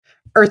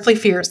Earthly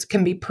fears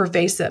can be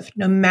pervasive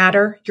no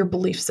matter your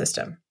belief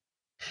system.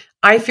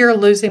 I fear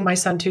losing my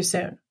son too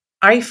soon.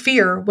 I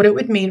fear what it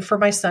would mean for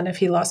my son if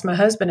he lost my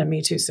husband and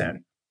me too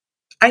soon.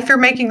 I fear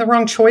making the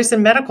wrong choice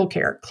in medical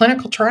care,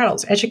 clinical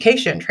trials,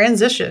 education,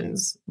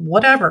 transitions,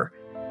 whatever.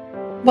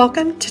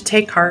 Welcome to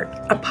Take Heart,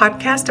 a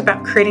podcast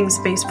about creating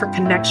space for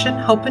connection,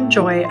 hope, and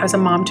joy as a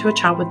mom to a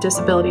child with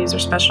disabilities or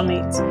special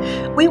needs.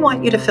 We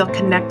want you to feel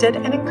connected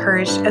and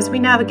encouraged as we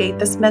navigate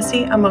this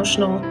messy,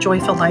 emotional,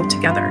 joyful life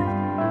together.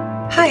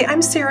 Hi,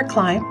 I'm Sarah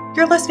Klein.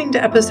 You're listening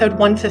to episode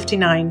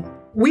 159.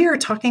 We are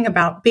talking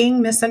about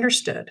being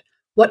misunderstood,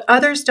 what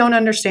others don't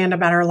understand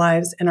about our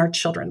lives and our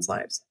children's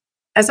lives.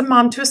 As a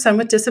mom to a son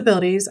with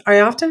disabilities,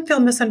 I often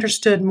feel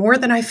misunderstood more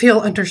than I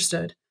feel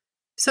understood.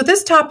 So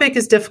this topic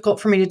is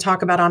difficult for me to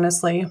talk about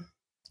honestly.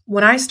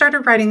 When I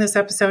started writing this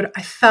episode,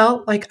 I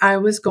felt like I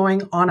was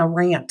going on a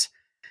rant.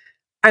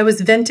 I was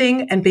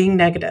venting and being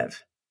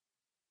negative.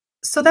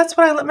 So that's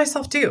what I let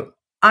myself do.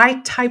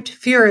 I typed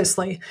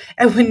furiously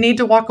and would need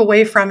to walk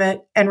away from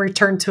it and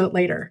return to it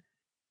later.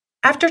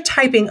 After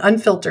typing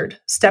unfiltered,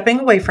 stepping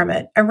away from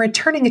it, and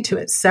returning to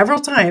it several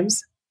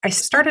times, I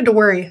started to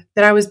worry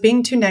that I was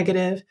being too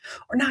negative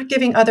or not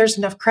giving others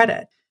enough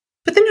credit.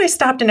 But then I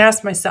stopped and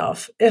asked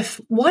myself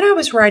if what I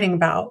was writing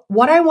about,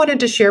 what I wanted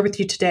to share with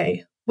you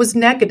today, was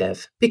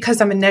negative because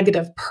I'm a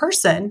negative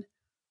person,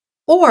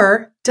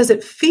 or does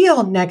it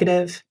feel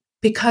negative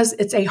because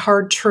it's a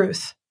hard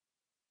truth?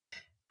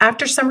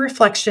 After some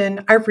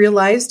reflection, I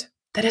realized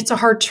that it's a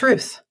hard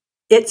truth.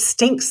 It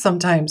stinks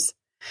sometimes.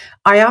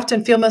 I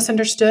often feel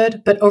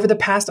misunderstood, but over the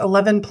past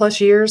 11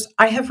 plus years,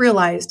 I have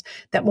realized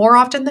that more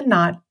often than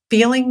not,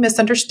 feeling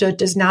misunderstood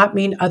does not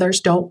mean others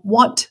don't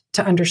want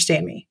to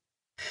understand me.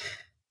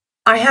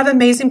 I have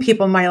amazing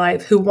people in my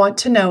life who want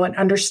to know and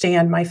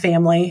understand my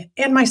family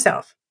and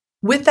myself.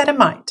 With that in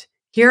mind,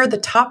 here are the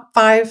top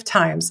 5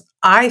 times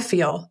I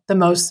feel the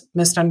most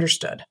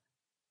misunderstood.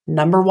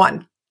 Number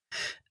 1,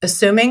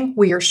 assuming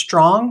we are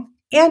strong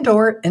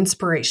and/or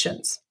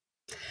inspirations.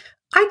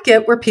 I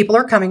get where people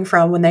are coming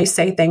from when they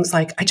say things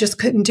like, I just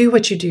couldn't do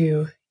what you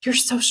do. You're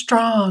so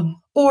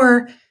strong.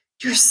 Or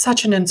you're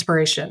such an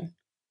inspiration.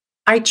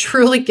 I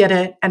truly get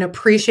it and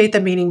appreciate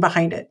the meaning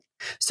behind it.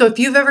 So if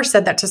you've ever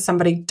said that to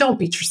somebody, don't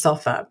beat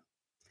yourself up.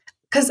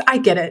 Because I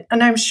get it,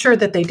 and I'm sure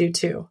that they do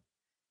too.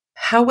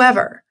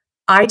 However,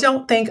 I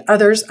don't think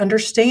others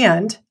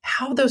understand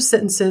how those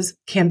sentences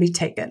can be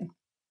taken.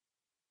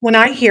 When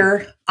I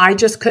hear, I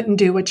just couldn't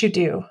do what you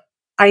do,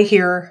 I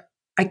hear,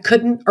 I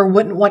couldn't or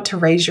wouldn't want to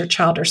raise your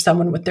child or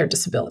someone with their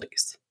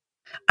disabilities.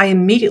 I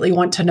immediately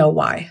want to know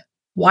why.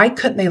 Why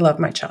couldn't they love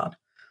my child?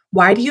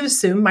 Why do you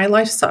assume my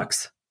life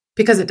sucks?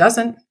 Because it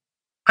doesn't.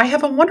 I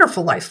have a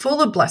wonderful life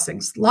full of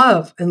blessings,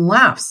 love, and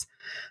laughs.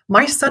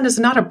 My son is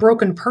not a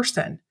broken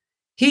person.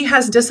 He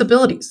has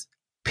disabilities,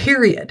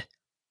 period.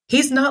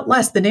 He's not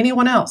less than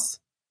anyone else.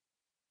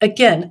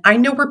 Again, I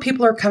know where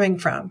people are coming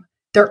from.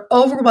 They're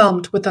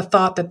overwhelmed with the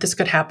thought that this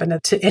could happen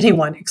to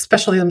anyone,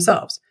 especially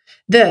themselves.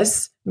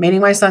 This,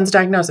 meaning my son's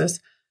diagnosis,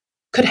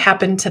 could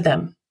happen to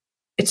them.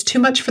 It's too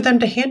much for them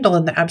to handle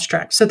in the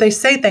abstract. So they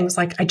say things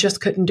like, I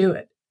just couldn't do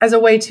it, as a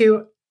way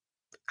to,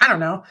 I don't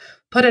know,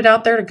 put it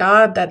out there to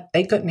God that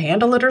they couldn't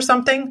handle it or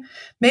something.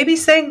 Maybe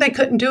saying they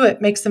couldn't do it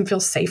makes them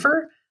feel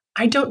safer.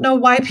 I don't know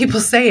why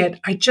people say it.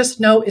 I just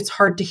know it's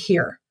hard to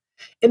hear.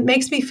 It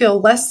makes me feel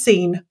less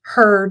seen,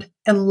 heard,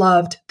 and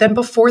loved than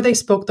before they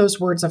spoke those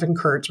words of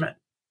encouragement.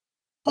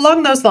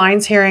 Along those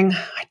lines, hearing,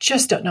 I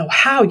just don't know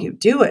how you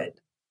do it,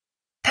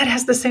 that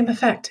has the same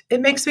effect. It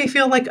makes me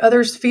feel like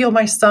others feel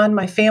my son,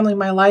 my family,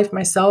 my life,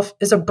 myself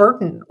is a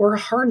burden or a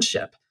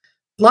hardship.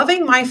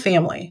 Loving my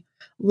family,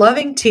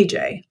 loving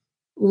TJ,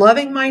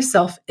 loving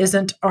myself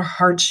isn't a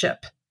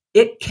hardship.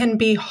 It can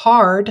be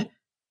hard.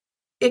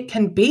 It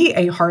can be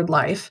a hard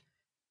life,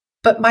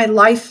 but my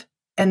life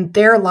and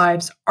their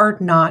lives are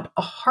not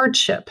a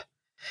hardship.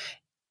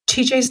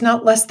 TJ's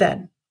not less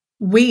than.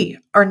 We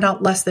are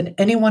not less than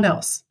anyone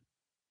else.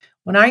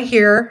 When I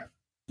hear,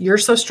 you're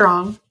so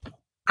strong,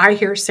 I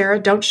hear, Sarah,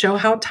 don't show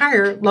how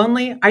tired,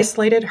 lonely,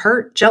 isolated,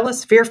 hurt,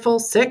 jealous, fearful,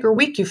 sick, or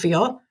weak you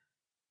feel.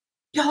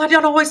 Y'all, I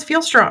don't always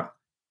feel strong.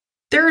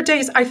 There are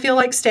days I feel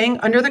like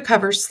staying under the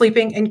covers,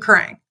 sleeping and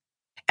crying.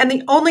 And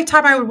the only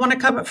time I would want to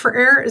come up for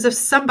air is if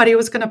somebody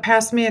was going to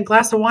pass me a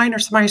glass of wine or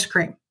some ice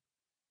cream.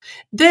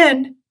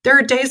 Then there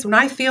are days when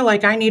I feel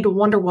like I need a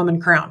Wonder Woman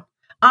crown.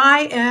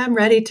 I am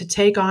ready to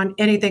take on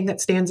anything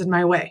that stands in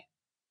my way.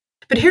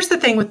 But here's the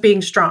thing with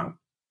being strong.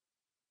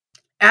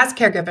 As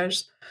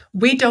caregivers,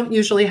 we don't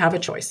usually have a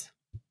choice.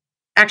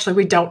 Actually,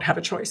 we don't have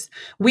a choice.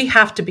 We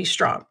have to be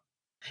strong.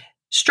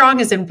 Strong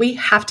as in we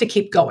have to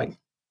keep going.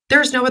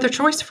 There's no other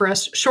choice for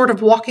us short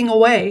of walking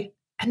away,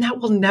 and that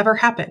will never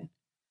happen.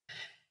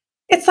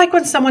 It's like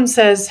when someone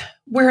says,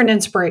 we're an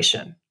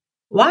inspiration.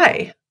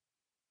 Why?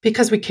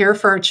 Because we care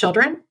for our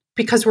children?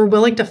 Because we're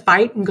willing to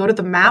fight and go to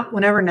the mat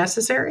whenever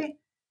necessary?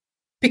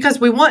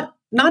 Because we want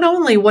not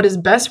only what is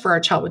best for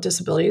our child with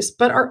disabilities,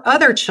 but our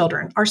other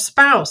children, our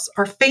spouse,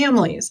 our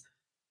families.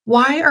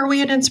 Why are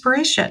we an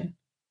inspiration?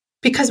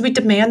 Because we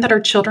demand that our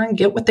children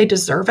get what they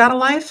deserve out of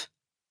life?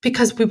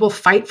 because we will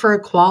fight for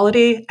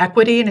equality,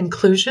 equity, and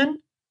inclusion?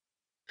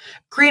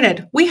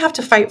 Granted, we have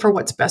to fight for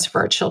what's best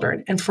for our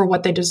children and for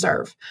what they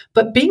deserve.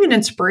 But being an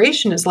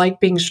inspiration is like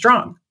being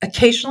strong.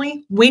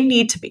 Occasionally, we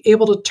need to be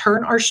able to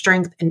turn our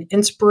strength and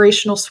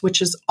inspirational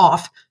switches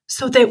off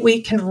so that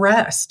we can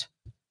rest.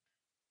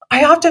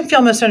 I often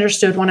feel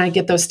misunderstood when I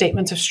get those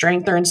statements of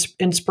strength or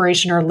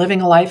inspiration or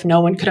living a life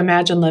no one could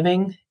imagine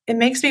living. It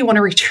makes me want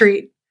to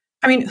retreat.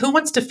 I mean, who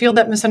wants to feel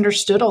that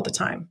misunderstood all the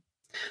time?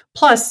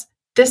 Plus,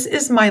 this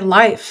is my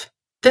life.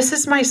 This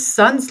is my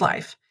son's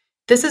life.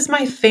 This is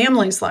my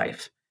family's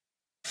life.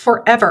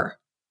 Forever.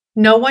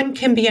 No one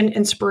can be an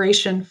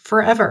inspiration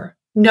forever.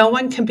 No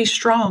one can be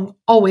strong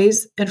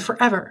always and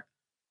forever.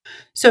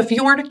 So if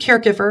you aren't a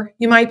caregiver,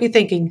 you might be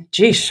thinking,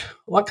 geesh,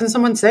 what can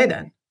someone say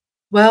then?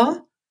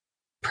 Well,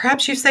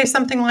 perhaps you say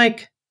something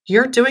like,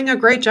 you're doing a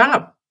great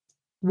job.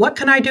 What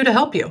can I do to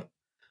help you?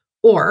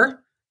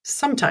 Or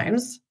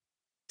sometimes,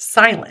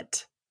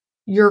 silent.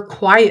 Your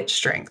quiet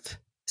strength,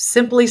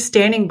 simply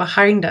standing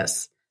behind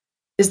us,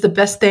 is the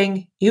best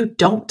thing you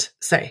don't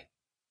say.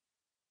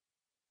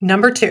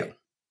 Number 2,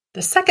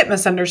 the second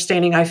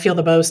misunderstanding I feel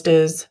the most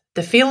is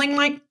the feeling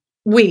like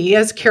we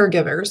as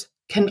caregivers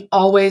can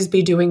always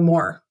be doing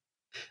more.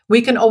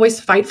 We can always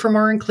fight for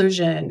more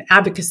inclusion,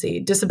 advocacy,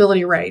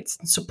 disability rights,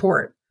 and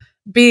support,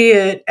 be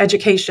it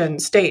education,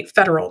 state,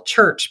 federal,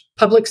 church,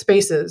 public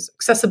spaces,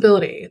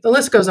 accessibility, the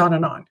list goes on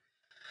and on.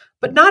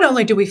 But not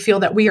only do we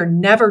feel that we are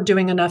never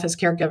doing enough as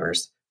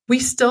caregivers, we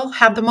still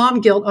have the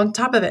mom guilt on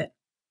top of it.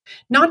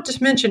 Not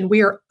to mention,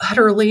 we are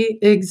utterly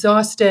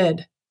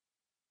exhausted.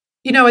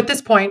 You know, at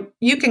this point,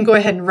 you can go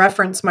ahead and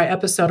reference my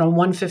episode on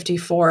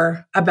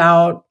 154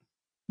 about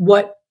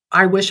what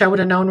I wish I would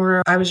have known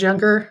when I was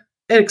younger.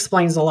 It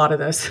explains a lot of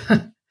this.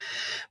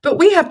 But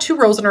we have 2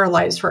 roles in our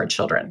lives for our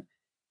children.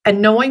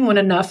 And knowing when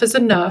enough is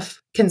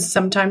enough can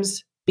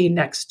sometimes be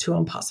next to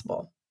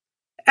impossible.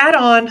 Add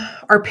on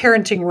our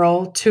parenting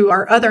role to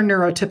our other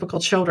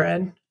neurotypical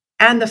children,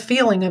 and the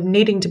feeling of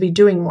needing to be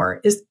doing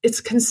more it's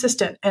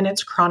consistent and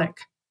it's chronic.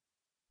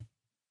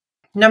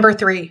 Number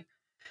 3,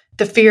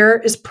 the fear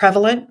is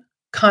prevalent,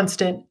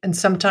 constant, and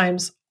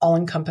sometimes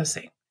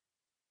all-encompassing.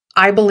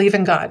 I believe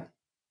in God,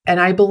 and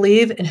I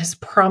believe in His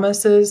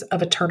promises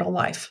of eternal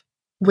life.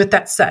 With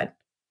that said,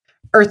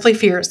 earthly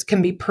fears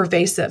can be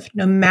pervasive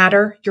no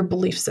matter your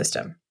belief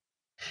system.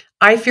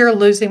 I fear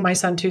losing my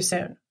son too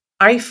soon.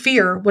 I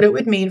fear what it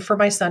would mean for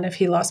my son if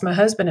he lost my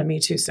husband and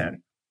me too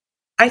soon.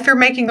 I fear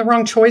making the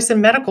wrong choice in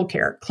medical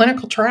care,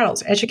 clinical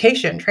trials,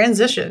 education,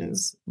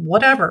 transitions,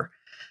 whatever.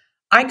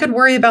 I could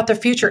worry about the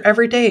future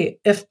every day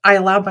if I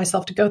allowed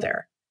myself to go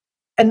there.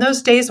 And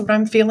those days when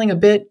I'm feeling a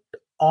bit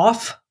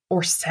off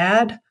or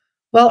sad,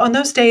 well, on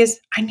those days,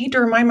 I need to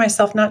remind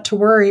myself not to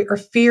worry or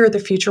fear the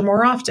future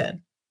more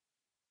often.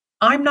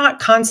 I'm not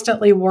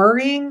constantly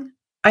worrying.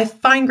 I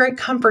find great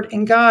comfort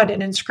in God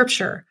and in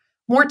Scripture.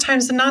 More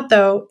times than not,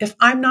 though, if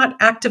I'm not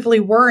actively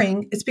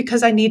worrying, it's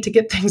because I need to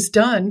get things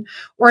done,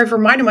 or I've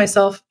reminded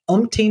myself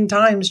umpteen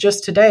times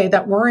just today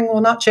that worrying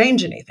will not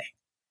change anything.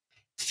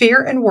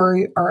 Fear and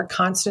worry are a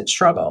constant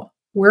struggle.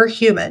 We're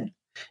human.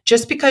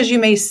 Just because you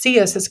may see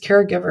us as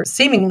caregivers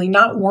seemingly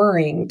not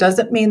worrying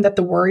doesn't mean that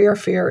the worry or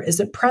fear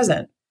isn't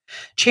present.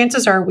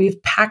 Chances are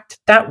we've packed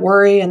that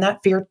worry and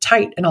that fear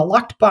tight in a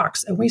locked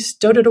box and we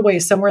stowed it away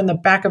somewhere in the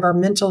back of our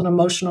mental and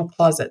emotional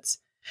closets.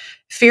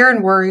 Fear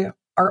and worry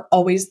are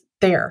always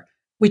there.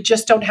 We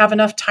just don't have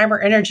enough time or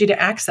energy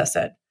to access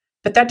it.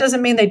 But that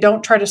doesn't mean they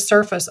don't try to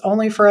surface,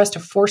 only for us to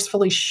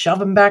forcefully shove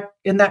them back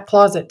in that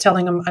closet,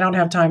 telling them, I don't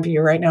have time for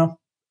you right now.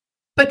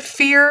 But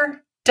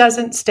fear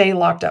doesn't stay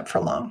locked up for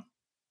long.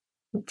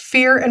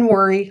 Fear and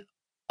worry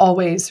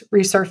always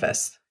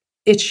resurface.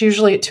 It's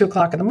usually at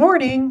 2:00 in the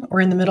morning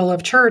or in the middle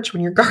of church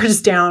when your guard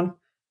is down.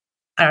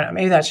 I don't know,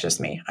 maybe that's just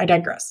me. I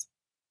digress.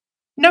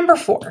 Number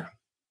 4.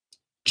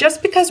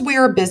 Just because we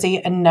are busy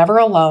and never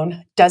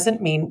alone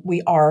doesn't mean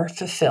we are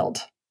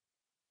fulfilled.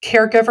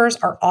 Caregivers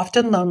are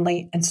often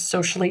lonely and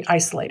socially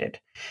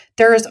isolated.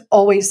 There is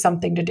always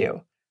something to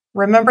do.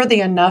 Remember the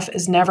enough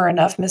is never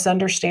enough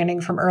misunderstanding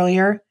from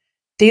earlier?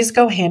 These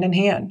go hand in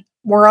hand.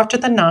 More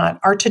often than not,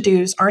 our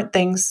to-dos aren't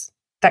things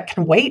that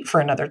can wait for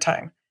another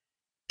time.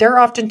 There are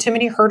often too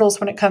many hurdles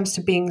when it comes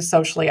to being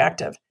socially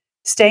active.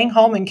 Staying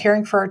home and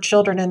caring for our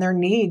children and their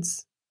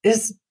needs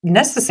is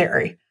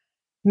necessary.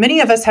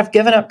 Many of us have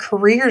given up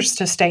careers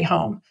to stay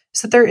home,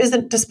 so there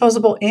isn't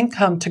disposable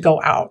income to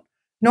go out,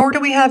 nor do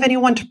we have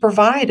anyone to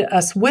provide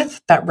us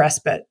with that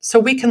respite so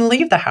we can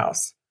leave the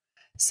house.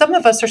 Some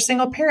of us are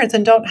single parents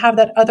and don't have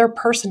that other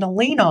person to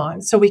lean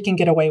on so we can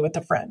get away with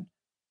a friend.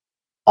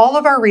 All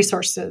of our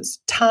resources,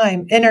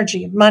 time,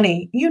 energy,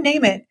 money, you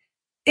name it,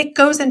 it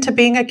goes into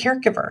being a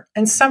caregiver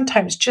and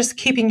sometimes just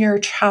keeping your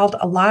child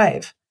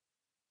alive.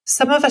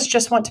 Some of us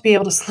just want to be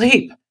able to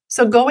sleep.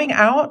 So going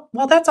out,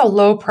 well, that's a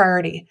low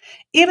priority,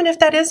 even if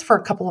that is for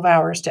a couple of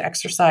hours to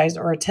exercise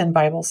or attend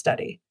Bible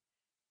study.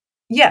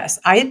 Yes,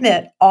 I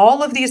admit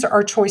all of these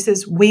are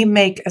choices we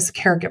make as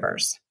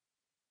caregivers.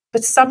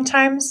 But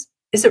sometimes,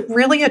 is it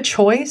really a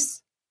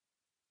choice?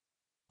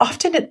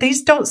 Often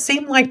these don't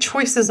seem like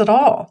choices at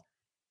all.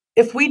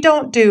 If we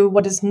don't do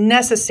what is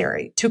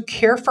necessary to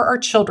care for our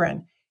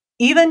children,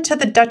 even to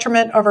the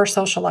detriment of our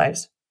social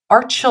lives,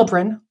 our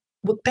children,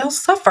 they'll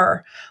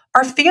suffer.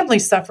 Our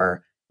families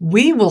suffer.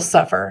 We will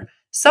suffer.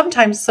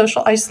 Sometimes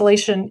social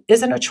isolation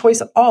isn't a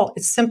choice at all.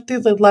 It's simply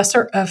the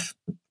lesser of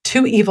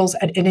two evils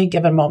at any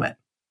given moment.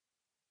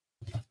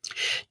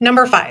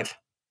 Number 5.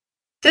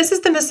 This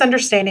is the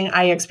misunderstanding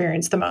I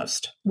experience the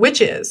most,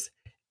 which is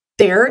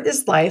there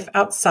is life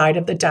outside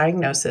of the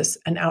diagnosis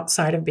and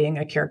outside of being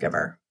a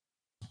caregiver.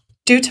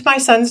 Due to my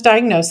son's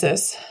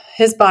diagnosis,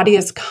 his body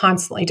is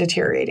constantly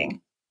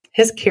deteriorating.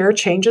 His care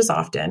changes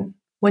often.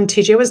 When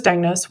TJ was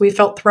diagnosed, we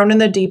felt thrown in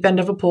the deep end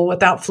of a pool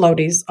without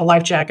floaties, a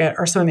life jacket,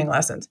 or swimming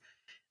lessons.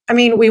 I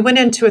mean, we went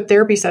into a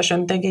therapy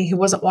session thinking he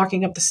wasn't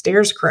walking up the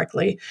stairs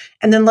correctly,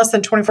 and then less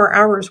than 24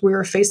 hours, we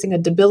were facing a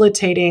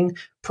debilitating,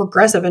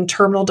 progressive, and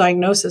terminal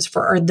diagnosis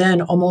for our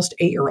then almost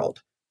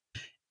 8-year-old.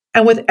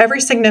 And with every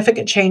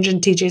significant change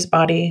in TJ's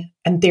body,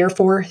 and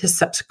therefore his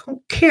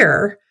subsequent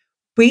care,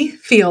 we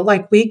feel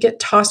like we get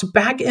tossed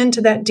back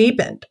into that deep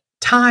end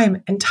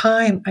time and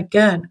time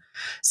again.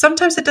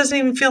 Sometimes it doesn't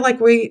even feel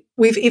like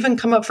we've even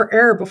come up for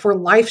air before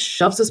life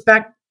shoves us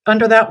back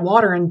under that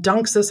water and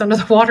dunks us under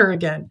the water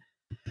again.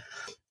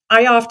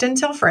 I often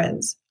tell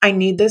friends, I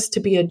need this to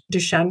be a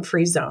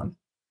Duchenne-free zone.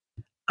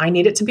 I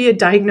need it to be a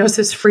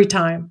diagnosis-free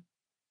time.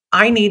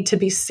 I need to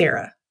be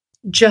Sarah,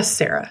 just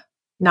Sarah,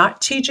 not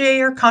TJ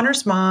or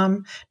Connor's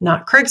mom,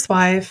 not Craig's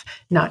wife,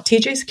 not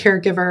TJ's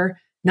caregiver,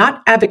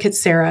 not advocate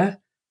Sarah.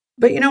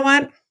 But you know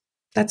what?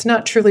 That's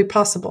not truly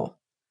possible.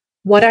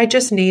 What I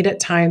just need at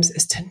times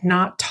is to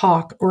not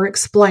talk or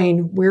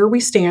explain where we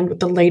stand with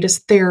the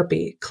latest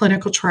therapy,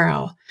 clinical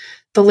trial,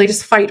 the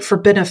latest fight for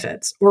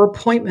benefits, or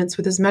appointments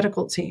with his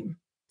medical team.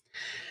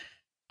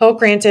 Oh,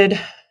 granted,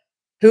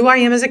 who I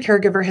am as a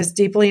caregiver has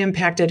deeply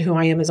impacted who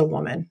I am as a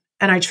woman,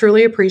 and I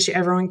truly appreciate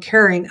everyone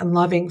caring and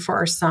loving for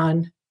our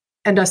son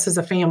and us as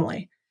a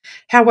family.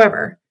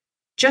 However,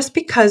 just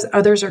because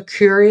others are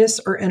curious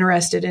or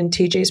interested in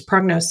TJ's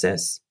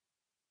prognosis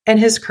and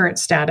his current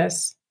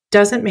status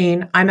doesn't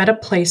mean I'm at a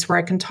place where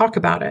I can talk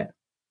about it.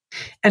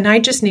 And I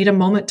just need a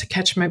moment to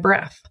catch my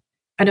breath.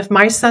 And if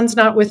my son's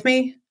not with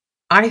me,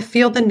 I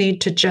feel the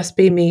need to just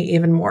be me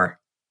even more.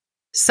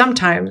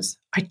 Sometimes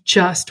I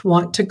just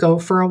want to go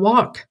for a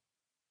walk,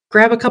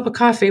 grab a cup of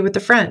coffee with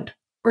a friend,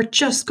 or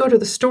just go to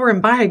the store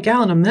and buy a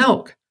gallon of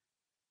milk.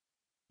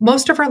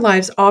 Most of our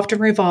lives often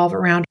revolve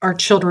around our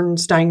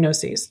children's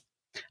diagnoses.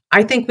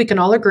 I think we can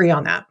all agree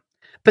on that.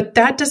 But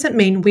that doesn't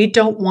mean we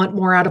don't want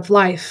more out of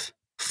life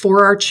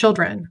for our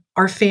children,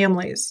 our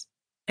families,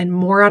 and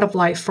more out of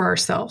life for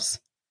ourselves.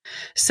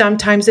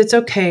 Sometimes it's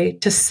okay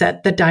to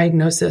set the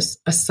diagnosis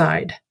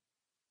aside,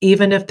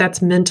 even if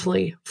that's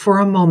mentally for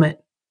a moment.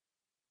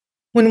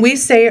 When we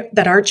say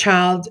that our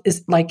child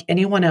is like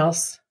anyone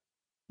else,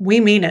 we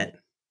mean it.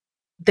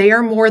 They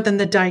are more than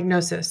the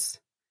diagnosis,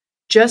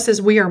 just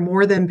as we are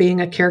more than being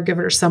a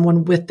caregiver to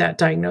someone with that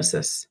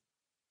diagnosis.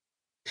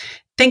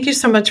 Thank you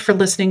so much for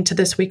listening to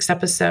this week's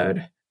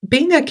episode.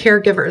 Being a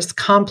caregiver is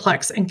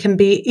complex and can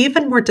be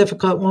even more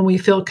difficult when we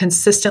feel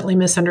consistently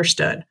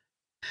misunderstood.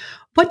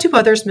 What do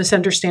others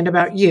misunderstand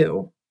about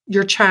you,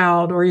 your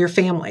child, or your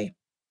family?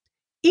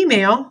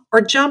 Email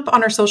or jump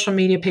on our social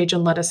media page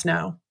and let us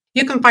know.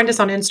 You can find us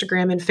on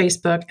Instagram and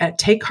Facebook at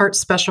Take Heart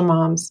Special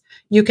Moms.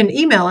 You can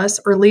email us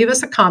or leave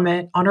us a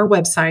comment on our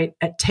website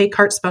at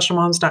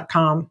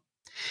takeheartspecialmoms.com.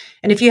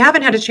 And if you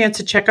haven't had a chance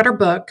to check out our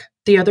book,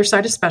 The Other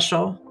Side is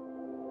Special,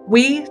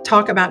 we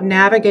talk about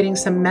navigating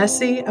some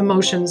messy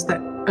emotions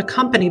that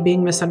accompany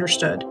being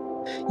misunderstood.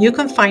 You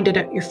can find it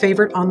at your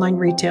favorite online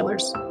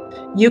retailers.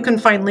 You can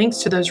find links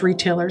to those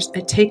retailers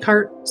at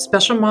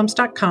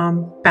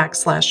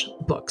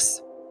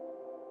takeheartspecialmoms.com/books.